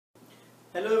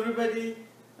Hello everybody,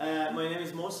 my name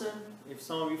is Mohsen. If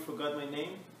some of you forgot my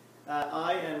name,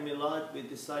 I and Milad, we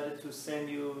decided to send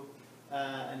you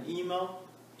an email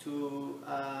to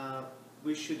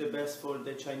wish you the best for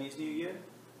the Chinese New Year.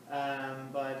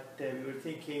 But we were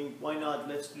thinking, why not,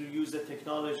 let's use the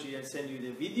technology and send you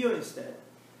the video instead.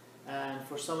 And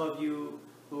for some of you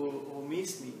who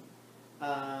missed me,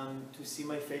 to see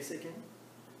my face again.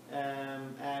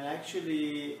 And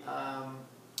actually,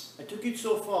 I took it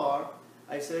so far.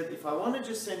 I said, if I want to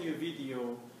just send you a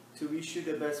video to wish you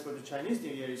the best for the Chinese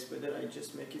New Year, it's better I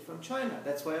just make it from China.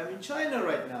 That's why I'm in China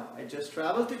right now. I just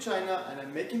traveled to China and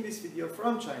I'm making this video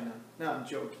from China. No, I'm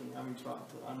joking. I'm in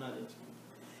Toronto. I'm not in Toronto.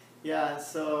 Yeah,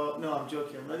 so, no, I'm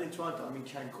joking. I'm not in Toronto. I'm in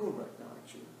Cancun right now,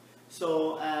 actually.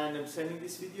 So, and I'm sending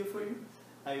this video for you.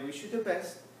 I wish you the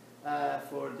best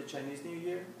for the Chinese New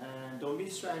Year. And don't be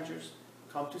strangers.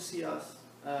 Come to see us.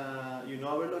 You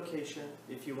know our location.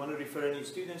 If you want to refer any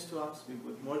students to us, we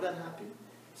would be more than happy.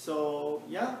 So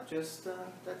yeah, just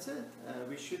that's it.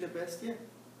 Wish you the best year.